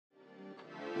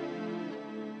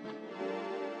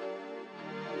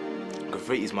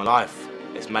Graffiti's my life.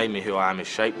 It's made me who I am, it's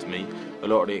shaped me. A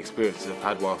lot of the experiences I've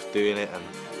had whilst doing it and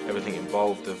everything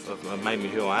involved have made me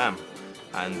who I am.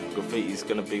 And graffiti's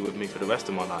going to be with me for the rest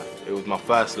of my life. It was my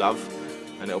first love,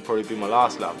 and it'll probably be my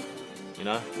last love, you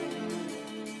know?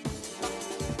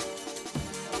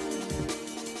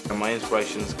 And my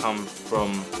inspirations come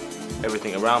from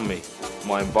everything around me,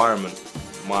 my environment,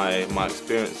 my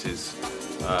experiences,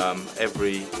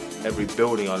 every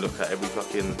building I look at, every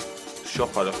fucking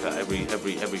shop I look at,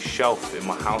 every shelf in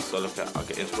my house I look at, I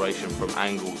get inspiration from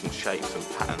angles and shapes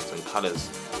and patterns and colours,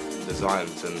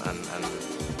 designs,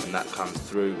 and that comes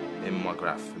through in my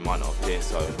graph. It might not appear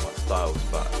so in my styles,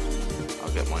 but I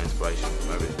get my inspiration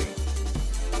from everything.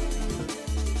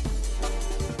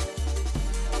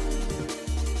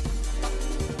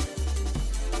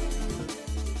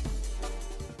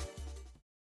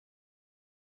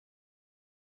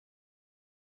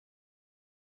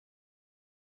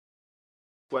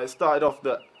 Well, it started off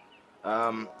that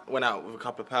went out with a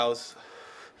couple of pals,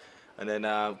 and then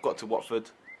got to Watford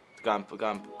to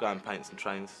go and paint some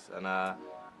trains. And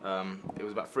it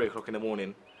was about 3 o'clock in the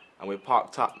morning, and we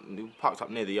parked up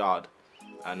near the yard,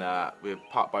 and we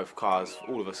parked both cars.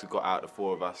 All of us had got out, the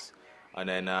 4 of us, and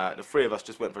then the 3 of us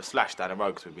just went for a slash down the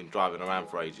road because we've been driving around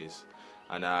for ages.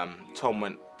 And Tom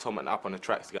went up on the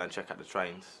tracks to go and check out the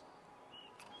trains.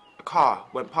 A car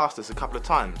went past us a couple of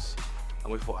times,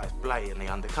 and we thought it's blatantly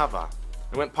undercover.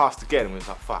 It went past again, and we was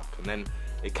like, fuck. And then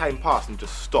it came past and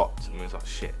just stopped, and we was like,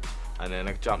 shit. And then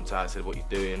they jumped out and said, what you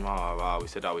doing? We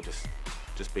said, oh, we're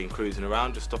just been cruising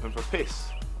around, just stopping for a piss.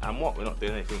 And what? We're not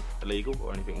doing anything illegal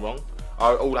or anything wrong.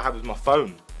 All I had was my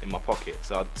phone in my pocket,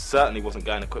 so I certainly wasn't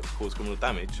going equipped to cause criminal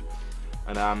damage.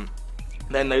 And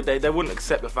then they wouldn't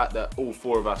accept the fact that all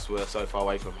 4 of us were so far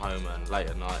away from home and late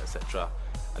at night, etc.,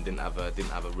 and didn't have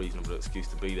a reasonable excuse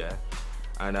to be there.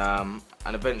 And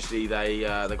eventually they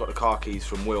got the car keys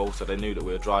from Will, so they knew that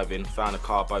we were driving. Found a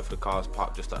car, both of the cars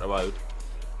parked just up the road.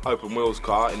 Opened Will's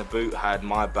car. In the boot had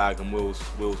my bag and Will's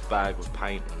bag with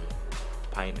paint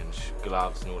and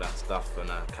gloves and all that stuff,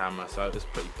 and a camera. So it was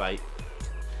pretty bait.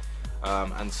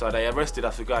 And so they arrested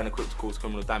us for going equipped to cause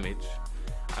criminal damage.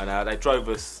 And they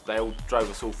all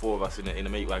drove us, all 4 of us, in the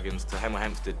meat wagons to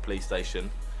Hempstead police station.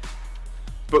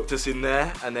 Booked us in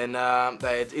there, and then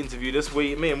they had interviewed us.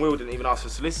 Me and Will didn't even ask for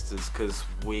solicitors because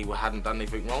we hadn't done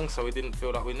anything wrong, so we didn't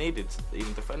feel like we needed to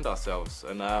even defend ourselves.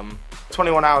 And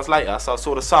 21 hours later, so I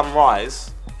saw the sun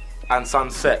rise and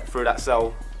sunset through that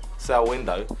cell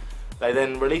window. They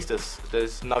then released us.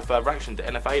 There's no further action to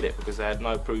NFA'd it because they had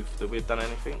no proof that we'd done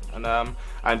anything.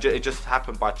 And it just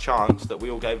happened by chance that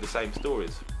we all gave the same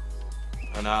stories.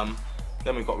 And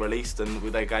then we got released, and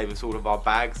they gave us all of our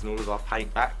bags and all of our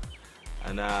paint back.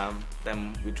 And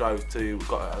then we drove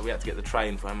we had to get the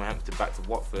train from Hampstead back to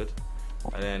Watford,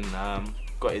 and then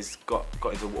got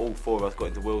into, all 4 of us got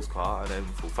into Will's car, and then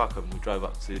thought, fuck 'em, we drove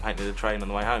up to painted the train on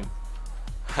the way home.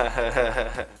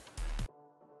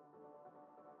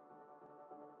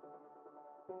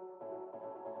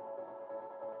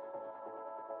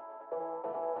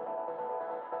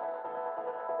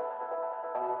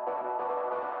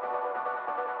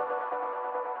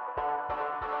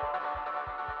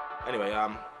 Anyway,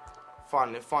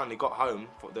 finally got home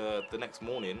for the next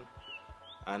morning,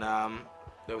 and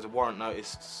there was a warrant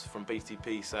notice from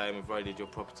BTP saying we've raided your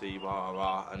property, blah, blah,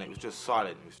 blah, and it was just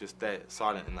silent. It was just dead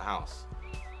silent in the house,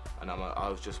 and I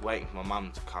was just waiting for my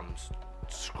mum to come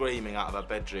screaming out of her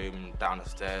bedroom down the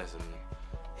stairs and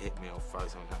hit me or throw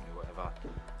something at me, whatever.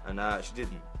 And she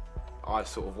didn't. I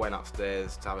sort of went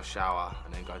upstairs to have a shower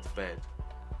and then go to bed,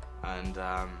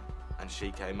 and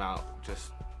she came out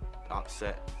just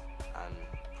upset and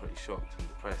pretty shocked and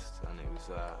depressed, and it was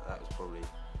that was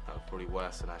probably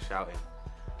worse than her shouting.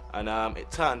 And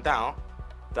it turned out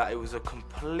that it was a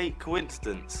complete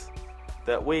coincidence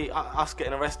that us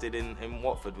getting arrested in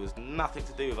Watford was nothing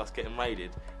to do with us getting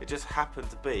raided. It just happened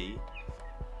to be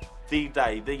the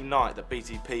night that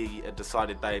BTP had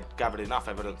decided they had gathered enough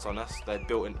evidence on us, they'd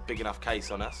built a big enough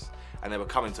case on us, and they were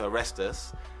coming to arrest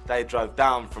us. They drove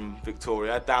down from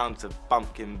Victoria down to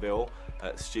Bumpkinville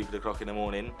at stupid o'clock in the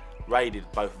morning, raided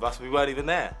both of us. We weren't even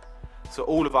there. So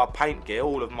all of our paint gear,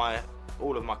 all of my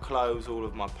clothes, all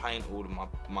of my paint, all of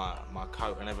my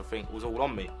coat and everything was all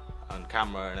on me, and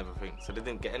camera and everything. So they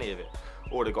didn't get any of it.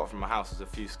 All they got from my house was a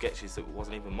few sketches that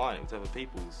wasn't even mine. It was other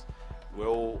people's. We're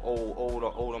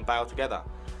all on bail together.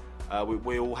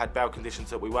 We all had bail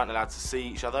conditions that we weren't allowed to see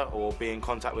each other or be in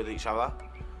contact with each other.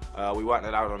 We weren't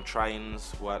allowed on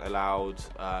trains. Weren't allowed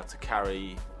to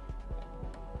carry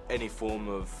any form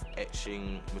of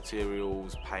etching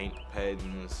materials, paint,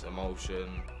 pens,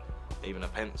 emulsion, even a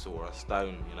pencil or a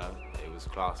stone, you know. It was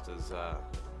classed as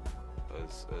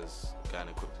as going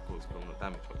to cause criminal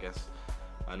damage, I guess.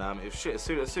 And it was shit. As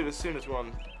soon as we were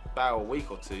on bail a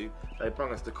week or two, they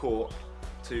brought us to court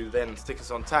to then stick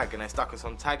us on tag, and they stuck us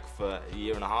on tag for a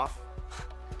year and a half.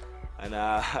 And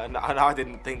I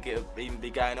didn't think it would even be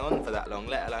going on for that long,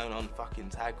 let alone on fucking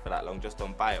tag for that long, just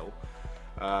on bail.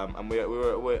 And we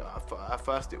were at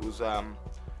first it was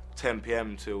 10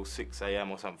 PM till 6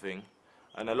 AM or something,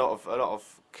 and a lot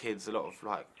of kids, a lot of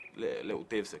like little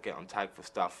divs that get on tag for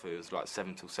stuff, it was like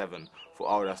 7 till 7, thought,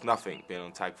 oh, that's nothing, being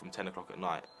on tag from 10 o'clock at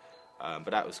night.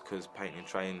 But that was because painting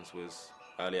trains was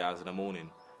early hours in the morning,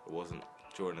 it wasn't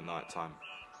during the night time,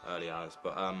 early hours.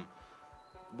 But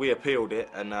we appealed it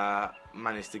and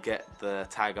managed to get the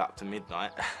tag up to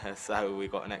midnight, so we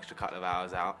got an extra couple of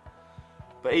hours out.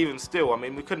 But even still, I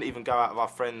mean, we couldn't even go out with our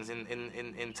friends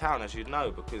in town, as you'd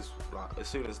know, because like, as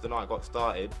soon as the night got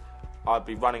started, I'd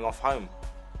be running off home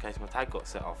in case my tag got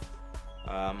set off.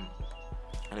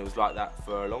 And it was like that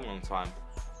for a long, long time.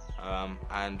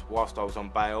 And whilst I was on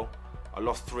bail, I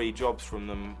lost 3 jobs from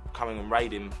them coming and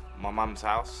raiding my mum's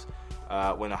house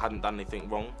when I hadn't done anything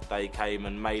wrong. They came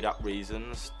and made up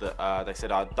reasons that they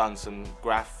said I'd done some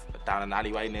graff down an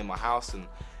alleyway near my house, and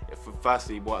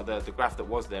firstly, the graff that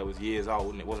was there was years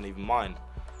old and it wasn't even mine.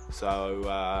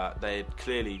 So they'd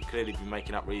clearly been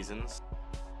making up reasons.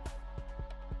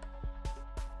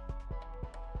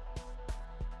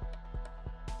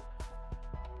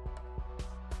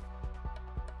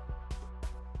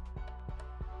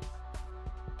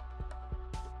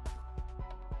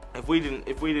 If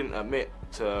we didn't admit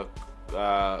to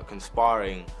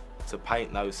conspiring to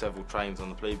paint those several trains on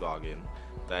the plea bargain,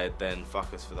 they'd then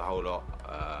fuck us for the whole lot,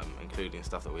 including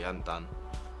stuff that we hadn't done,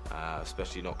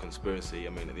 especially not conspiracy. I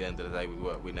mean, at the end of the day,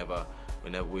 we never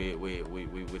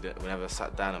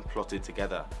sat down and plotted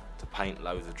together to paint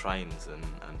loads of trains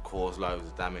and cause loads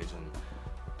of damage and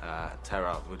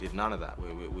terror. We did none of that.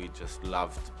 We just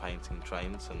loved painting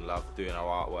trains and loved doing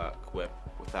our artwork where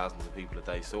thousands of people a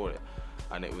day saw it.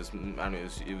 And it was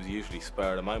usually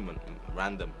spur of the moment,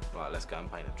 random, like let's go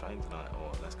and paint a train tonight, or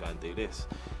let's go and do this,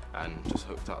 and just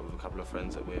hooked up with a couple of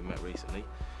friends that we had met recently.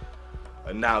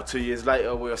 And now 2 years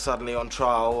later, we are suddenly on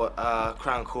trial at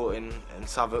Crown Court in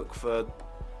Southwark for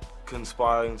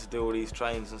conspiring to do all these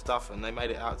trains and stuff, and they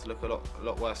made it out to look a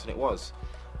lot worse than it was.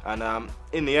 And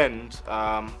in the end,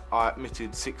 I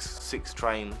admitted six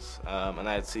trains, and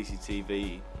they had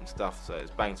CCTV and stuff, so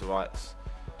it's bang to rights.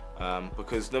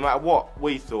 Because no matter what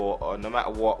we thought, or no matter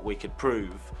what we could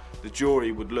prove, the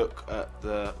jury would look at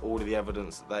all of the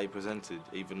evidence that they presented,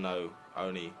 even though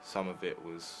only some of it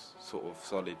was sort of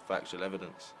solid factual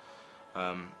evidence.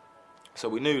 So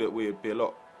we knew that we would be a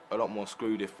lot more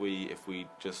screwed if we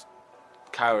just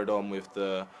carried on with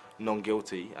the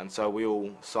non-guilty, and so we all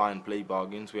signed plea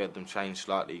bargains. We had them changed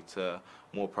slightly to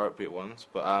more appropriate ones.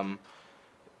 But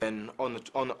then on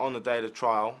the day of the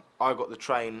trial, I got the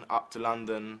train up to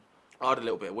London. I had a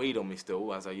little bit of weed on me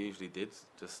still, as I usually did,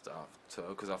 just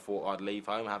because I thought I'd leave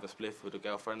home, have a spliff with a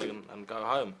girlfriend and go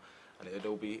home, and it would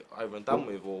all be over and done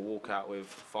with, or walk out with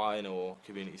fine or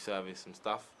community service and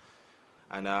stuff.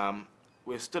 And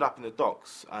we stood up in the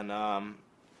docks, and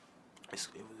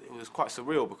it was quite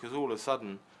surreal, because all of a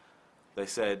sudden they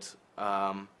said,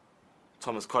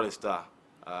 Thomas Collister,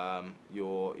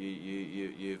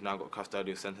 you've now got a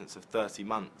custodial sentence of 30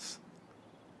 months.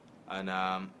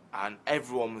 And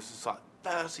everyone was just like,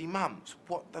 30 months?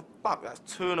 What the fuck? That's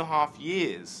 2.5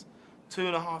 years.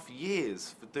 2.5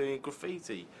 years for doing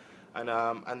graffiti.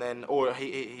 And then, or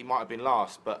he might have been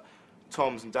last, but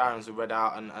Tom's and Darren's were read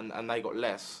out, and they got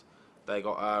less. They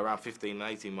got around 15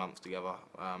 and 18 months together.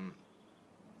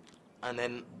 And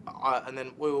then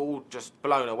we were all just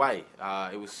blown away.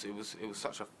 It was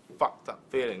such a fucked up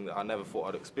feeling that I never thought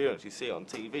I'd experience. You see it on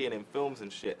TV and in films and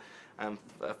shit. And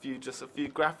just a few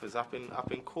graphers up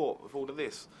in court with all of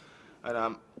this,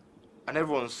 and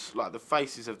everyone's like, the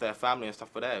faces of their family and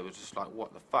stuff were there. It was just like,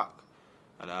 what the fuck?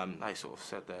 And they sort of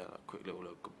said their quick little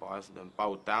goodbyes and then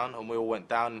bowed down, and we all went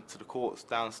down into the courts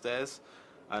downstairs.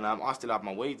 And I still had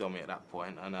my weed on me at that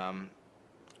point, and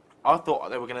I thought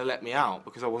they were going to let me out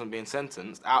because I wasn't being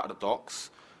sentenced out of the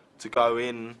docks to go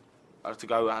in to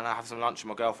go and have some lunch with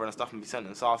my girlfriend and stuff and be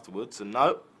sentenced afterwards. And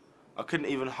no. I couldn't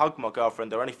even hug my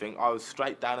girlfriend or anything. I was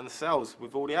straight down in the cells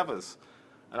with all the others.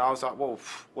 And I was like, well,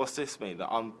 what's this mean? That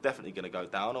I'm definitely going to go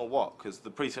down, or what? Because the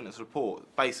pre-sentence report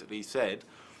basically said,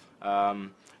 in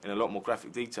a lot more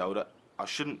graphic detail, that I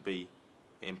shouldn't be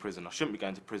in prison. I shouldn't be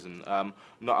going to prison.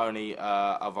 Not only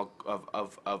have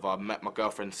I met my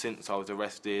girlfriend since I was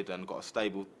arrested and got a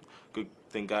stable, good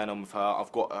thing going on with her,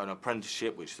 I've got an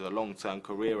apprenticeship, which is a long-term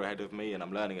career ahead of me, and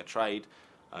I'm learning a trade.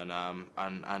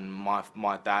 and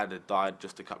my dad had died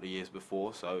just a couple of years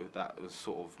before, so that was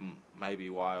sort of maybe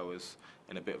why I was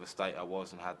in a bit of a state I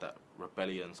was and had that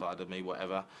rebellion side of me,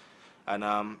 whatever.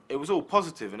 And it was all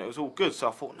positive and it was all good. So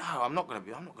I thought, no, I'm not gonna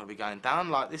be going down.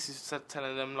 Like, this is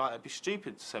telling them like it'd be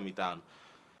stupid to send me down.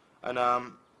 And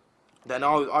then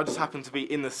I just happened to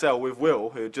be in the cell with Will,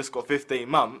 who had just got 15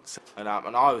 months, and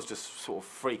I was just sort of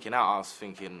freaking out. I was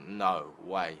thinking, no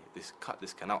way, this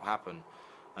cannot happen.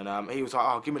 And he was like,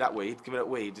 oh, give me that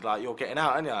weed, like, you're getting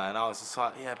out, aren't you? And I was just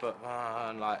like, yeah, but,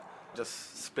 and like,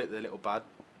 just split the little bud,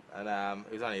 and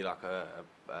it was only like a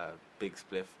big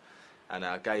spliff, and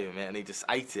I gave him it, and he just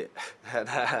ate it, and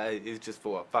he just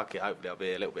thought, fuck it, hopefully I'll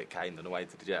be a little bit caned on the way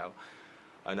to the jail.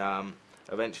 And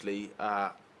eventually,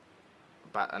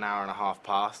 about an hour and a half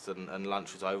passed, and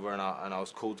lunch was over, and I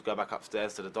was called to go back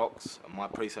upstairs to the docks, and my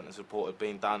pre-sentence report had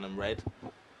been done and read.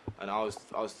 And I was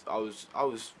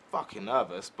fucking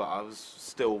nervous, but I was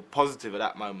still positive at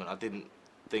that moment. I didn't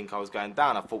think I was going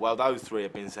down. I thought, well, those 3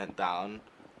 have been sent down.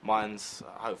 Mine's,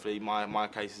 hopefully, my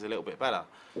case is a little bit better.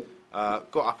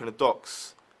 Got up in the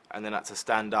docks, and then had to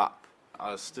stand up.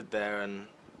 I stood there, and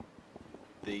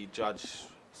the judge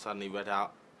suddenly read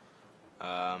out,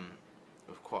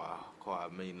 with quite a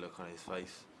mean look on his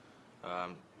face.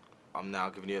 I'm now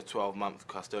giving you a 12-month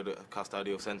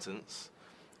custodial sentence,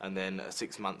 and then a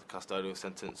 6-month custodial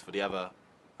sentence for the other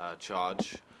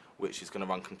charge, which is going to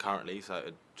run concurrently, so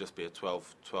it'd just be a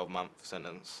 12-month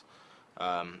sentence.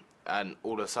 And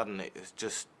all of a sudden, it's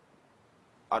just,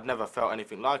 I'd never felt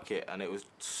anything like it, and it was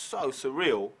so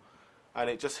surreal, and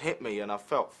it just hit me, and I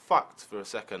felt fucked for a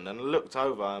second, and I looked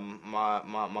over, and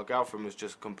my girlfriend was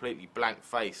just completely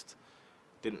blank-faced,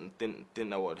 didn't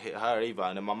know what had hit her either,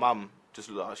 and then my mum just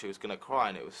looked like she was going to cry,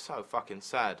 and it was so fucking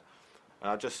sad. And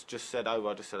I just said I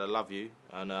love you,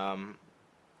 and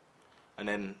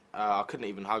then I couldn't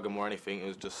even hug him or anything. It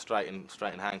was just straight in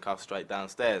handcuffs, straight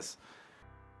downstairs.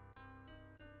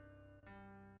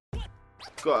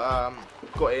 Got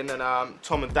in, and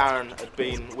Tom and Darren had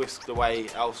been whisked away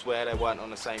elsewhere. They weren't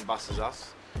on the same bus as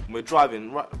us. And we're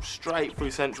driving straight through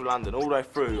central London, all the way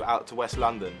through out to West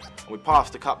London. And we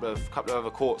passed a couple of other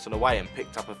courts on the way and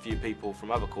picked up a few people from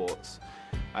other courts.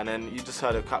 And then you just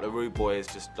heard a couple of rude boys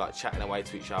just like chatting away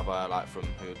to each other, like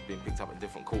who had been picked up in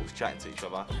different courts, chatting to each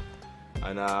other.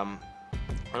 And I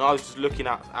was just looking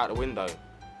out the window,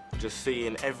 just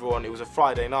seeing everyone. It was a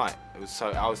Friday night.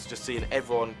 I was just seeing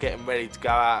everyone getting ready to go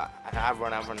out, and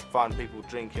everyone having fun, people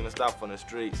drinking and stuff on the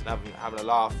streets and having a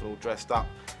laugh and all dressed up.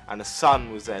 And the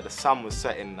sun was there. The sun was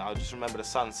setting. I just remember the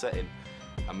sun setting,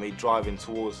 and me driving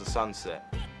towards the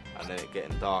sunset, and then it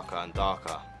getting darker and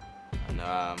darker. And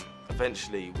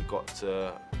eventually we got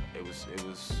to, it was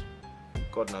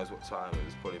God knows what time, it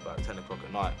was probably about 10 o'clock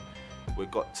at night. We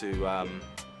got to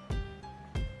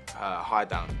High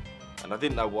Down, and I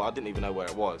didn't even know where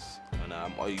it was. And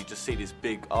you just see this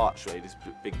big archway, this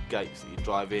big gates that you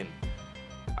drive in,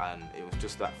 and it was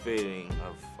just that feeling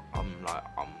of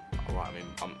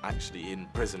I'm actually in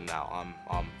prison now.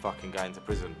 I'm fucking going to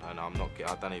prison, and I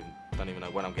don't even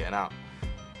know when I'm getting out.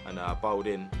 And I bowled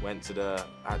in, had to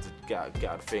get out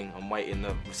of the thing and wait in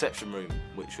the reception room,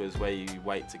 which was where you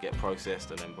wait to get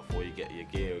processed and then before you get your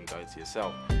gear and go to your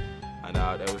cell. And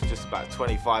there was just about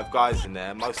 25 guys in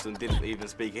there. Most of them didn't even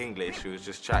speak English. We was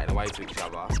just chatting away to each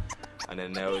other. And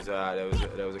then there was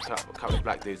a couple of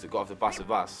black dudes that got off the bus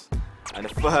with us. And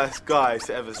the first guy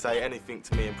to ever say anything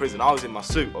to me in prison, I was in my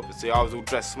suit, obviously. I was all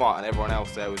dressed smart, and everyone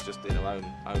else there was just in their own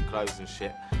clothes and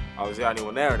shit. I was the only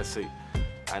one there in a suit.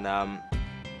 And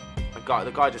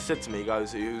the guy just said to me, he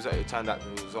goes, it turned out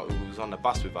he was on the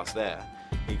bus with us there.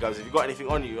 He goes, if you've got anything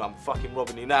on you, I'm fucking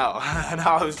robbing you now. And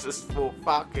I was just thought,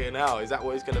 fucking hell, is that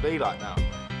what it's going to be like now?